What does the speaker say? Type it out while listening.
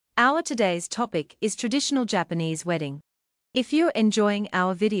Our today's topic is traditional Japanese wedding. If you're enjoying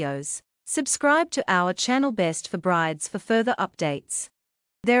our videos, subscribe to our channel Best for Brides for further updates.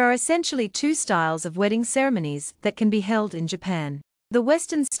 There are essentially two styles of wedding ceremonies that can be held in Japan: the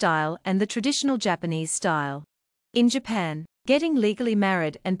Western style and the traditional Japanese style. In Japan, getting legally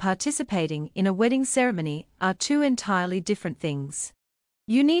married and participating in a wedding ceremony are two entirely different things.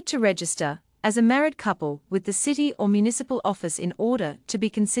 You need to register as a married couple with the city or municipal office in order to be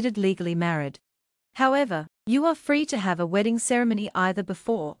considered legally married. However, you are free to have a wedding ceremony either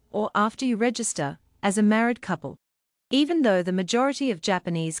before or after you register as a married couple. Even though the majority of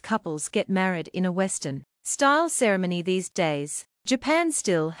Japanese couples get married in a Western-style ceremony these days, Japan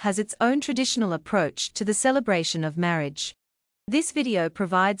still has its own traditional approach to the celebration of marriage. This video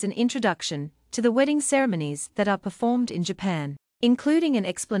provides an introduction to the wedding ceremonies that are performed in Japan, including an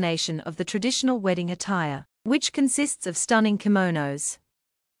explanation of the traditional wedding attire, which consists of stunning kimonos.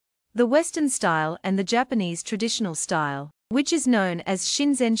 The Western style and the Japanese traditional style, which is known as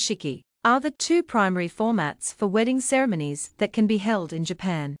Shinzen Shiki, are the two primary formats for wedding ceremonies that can be held in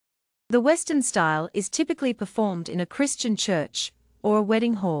Japan. The Western style is typically performed in a Christian church or a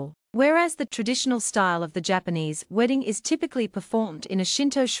wedding hall, whereas the traditional style of the Japanese wedding is typically performed in a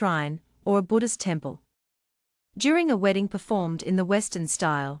Shinto shrine or a Buddhist temple. During a wedding performed in the Western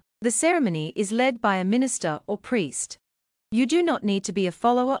style, the ceremony is led by a minister or priest. You do not need to be a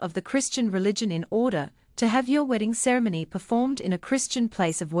follower of the Christian religion in order to have your wedding ceremony performed in a Christian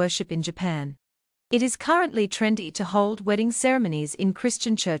place of worship in Japan. It is currently trendy to hold wedding ceremonies in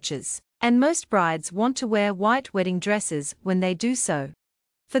Christian churches, and most brides want to wear white wedding dresses when they do so.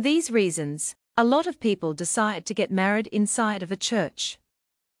 For these reasons, a lot of people decide to get married inside of a church.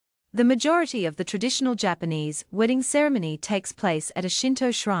 The majority of the traditional Japanese wedding ceremony takes place at a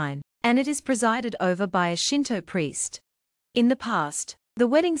Shinto shrine, and it is presided over by a Shinto priest. In the past, the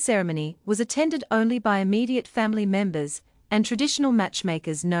wedding ceremony was attended only by immediate family members and traditional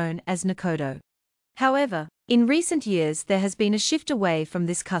matchmakers known as nakodo. However, in recent years there has been a shift away from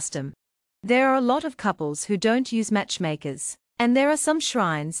this custom. There are a lot of couples who don't use matchmakers, and there are some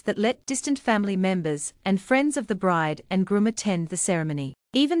shrines that let distant family members and friends of the bride and groom attend the ceremony,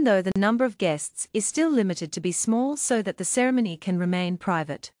 even though the number of guests is still limited to be small so that the ceremony can remain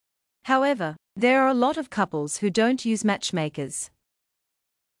private. However, there are a lot of couples who don't use matchmakers.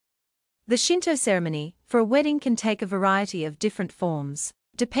 The Shinto ceremony for a wedding can take a variety of different forms,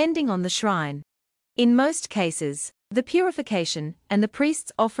 depending on the shrine. In most cases, the purification and the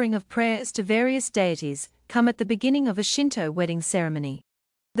priest's offering of prayers to various deities come at the beginning of a Shinto wedding ceremony.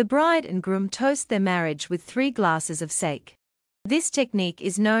 The bride and groom toast their marriage with 3 glasses of sake. This technique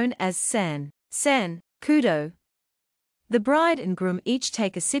is known as sen, kudo. The bride and groom each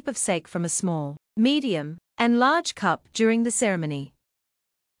take a sip of sake from a small, medium, and large cup during the ceremony.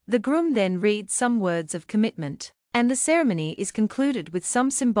 The groom then reads some words of commitment, and the ceremony is concluded with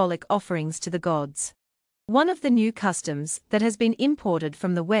some symbolic offerings to the gods. One of the new customs that has been imported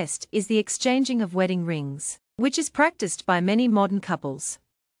from the West is the exchanging of wedding rings, which is practiced by many modern couples.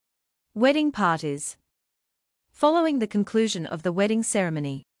 Wedding parties. Following the conclusion of the wedding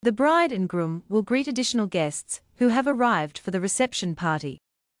ceremony, the bride and groom will greet additional guests who have arrived for the reception party.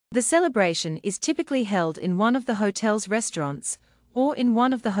 The celebration is typically held in one of the hotel's restaurants or in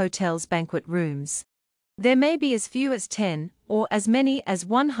one of the hotel's banquet rooms. There may be as few as 10 or as many as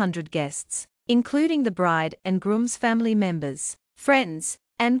 100 guests, including the bride and groom's family members, friends,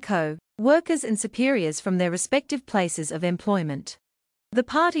 and co-workers and superiors from their respective places of employment. The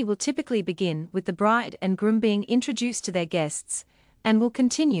party will typically begin with the bride and groom being introduced to their guests, and will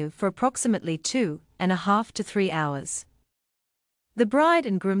continue for approximately 2.5 to 3 hours. The bride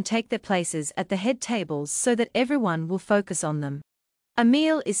and groom take their places at the head tables so that everyone will focus on them. A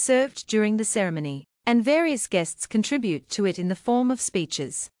meal is served during the ceremony, and various guests contribute to it in the form of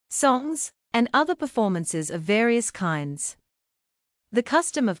speeches, songs, and other performances of various kinds. The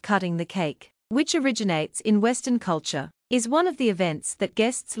custom of cutting the cake, which originates in Western culture, is one of the events that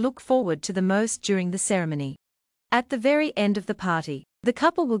guests look forward to the most during the ceremony. At the very end of the party, the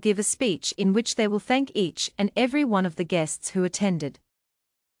couple will give a speech in which they will thank each and every one of the guests who attended.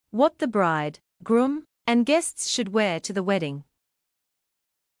 What the bride, groom, and guests should wear to the wedding.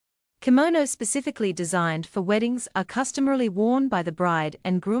 Kimonos specifically designed for weddings are customarily worn by the bride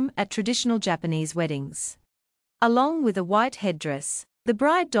and groom at traditional Japanese weddings. Along with a white headdress, the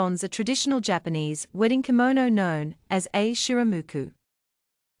bride dons a traditional Japanese wedding kimono known as a shiramuku.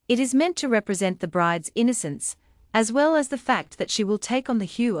 It is meant to represent the bride's innocence, as well as the fact that she will take on the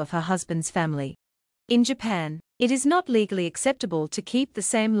hue of her husband's family. In Japan, it is not legally acceptable to keep the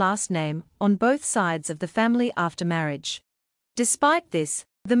same last name on both sides of the family after marriage. Despite this,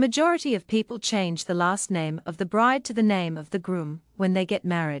 The majority of people change the last name of the bride to the name of the groom when they get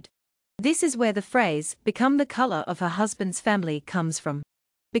married. This is where the phrase, "become the color of her husband's family," comes from.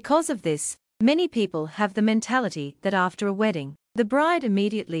 Because of this, many people have the mentality that after a wedding, the bride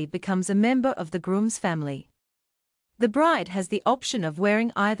immediately becomes a member of the groom's family. The bride has the option of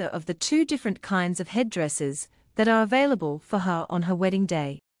wearing either of the two different kinds of headdresses that are available for her on her wedding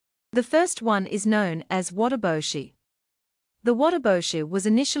day. The first one is known as wataboshi. The wataboshi was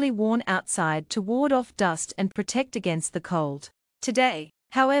initially worn outside to ward off dust and protect against the cold. Today,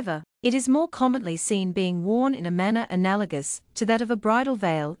 however, it is more commonly seen being worn in a manner analogous to that of a bridal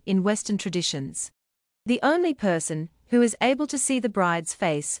veil in Western traditions. The only person who is able to see the bride's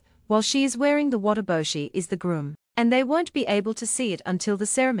face while she is wearing the wataboshi is the groom, and they won't be able to see it until the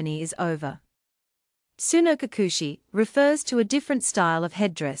ceremony is over. Tsunokakushi refers to a different style of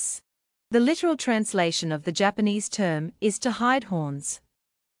headdress. The literal translation of the Japanese term is to hide horns.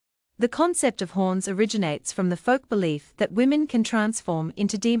 The concept of horns originates from the folk belief that women can transform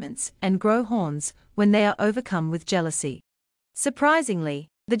into demons and grow horns when they are overcome with jealousy. Surprisingly,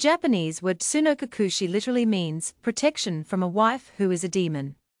 the Japanese word Tsunokakushi literally means protection from a wife who is a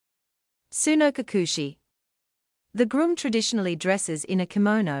demon. Tsunokakushi. The groom traditionally dresses in a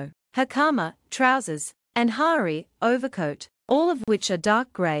kimono, hakama, trousers, and hari, overcoat, all of which are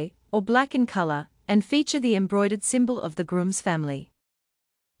dark gray or black in color, and feature the embroidered symbol of the groom's family.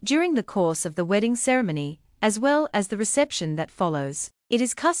 During the course of the wedding ceremony, as well as the reception that follows, it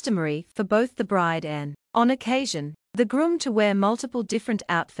is customary for both the bride and, on occasion, the groom to wear multiple different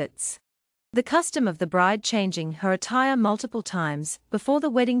outfits. The custom of the bride changing her attire multiple times before the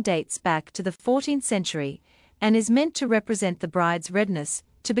wedding dates back to the 14th century and is meant to represent the bride's readiness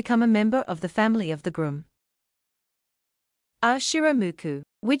to become a member of the family of the groom. A shiramuku,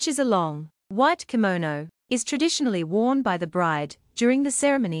 which is a long, white kimono, is traditionally worn by the bride during the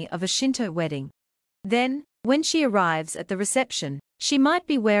ceremony of a Shinto wedding. Then, when she arrives at the reception, she might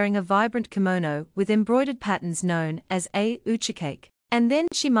be wearing a vibrant kimono with embroidered patterns known as a uchikake, and then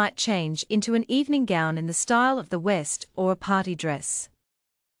she might change into an evening gown in the style of the West or a party dress.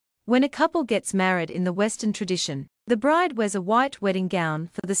 When a couple gets married in the Western tradition, the bride wears a white wedding gown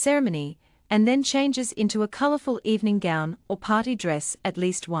for the ceremony and then changes into a colorful evening gown or party dress at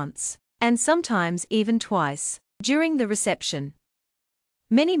least once, and sometimes even twice, during the reception.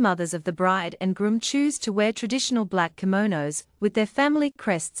 Many mothers of the bride and groom choose to wear traditional black kimonos with their family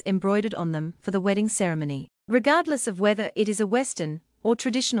crests embroidered on them for the wedding ceremony, regardless of whether it is a Western or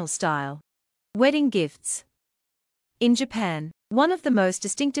traditional style. Wedding gifts. In Japan, one of the most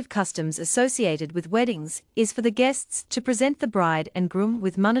distinctive customs associated with weddings is for the guests to present the bride and groom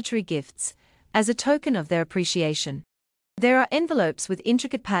with monetary gifts as a token of their appreciation. There are envelopes with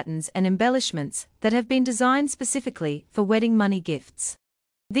intricate patterns and embellishments that have been designed specifically for wedding money gifts.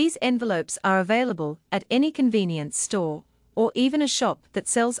 These envelopes are available at any convenience store or even a shop that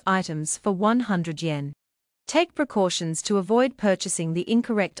sells items for 100 yen. Take precautions to avoid purchasing the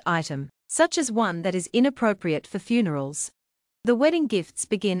incorrect item, such as one that is inappropriate for funerals. The wedding gifts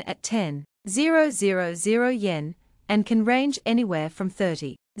begin at 10,000 yen and can range anywhere from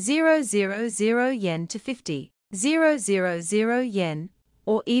 30,000 yen to 50,000 yen,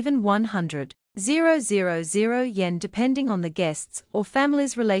 or even 100,000 yen depending on the guests or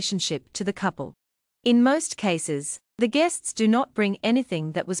family's relationship to the couple. In most cases, the guests do not bring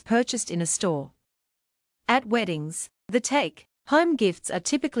anything that was purchased in a store. At weddings, the take-home gifts are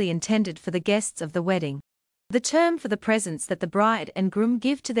typically intended for the guests of the wedding. The term for the presents that the bride and groom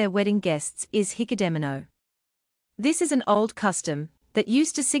give to their wedding guests is hikidemino. This is an old custom that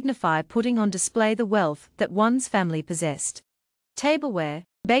used to signify putting on display the wealth that one's family possessed. Tableware,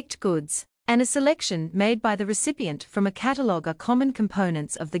 baked goods, and a selection made by the recipient from a catalogue are common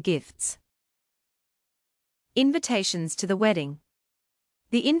components of the gifts. Invitations to the wedding.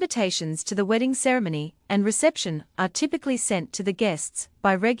 The invitations to the wedding ceremony and reception are typically sent to the guests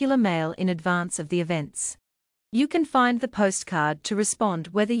by regular mail in advance of the events. You can find the postcard to respond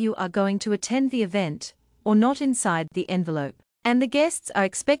whether you are going to attend the event or not inside the envelope, and the guests are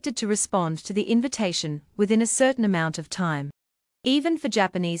expected to respond to the invitation within a certain amount of time. Even for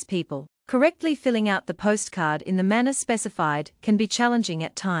Japanese people, correctly filling out the postcard in the manner specified can be challenging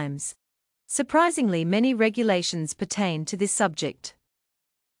at times. Surprisingly, many regulations pertain to this subject.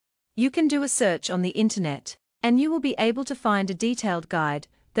 You can do a search on the internet, and you will be able to find a detailed guide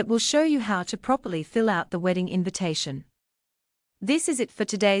that will show you how to properly fill out the wedding invitation. This is it for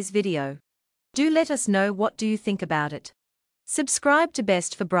today's video. Do let us know what do you think about it. Subscribe to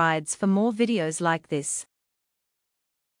Best for Brides for more videos like this.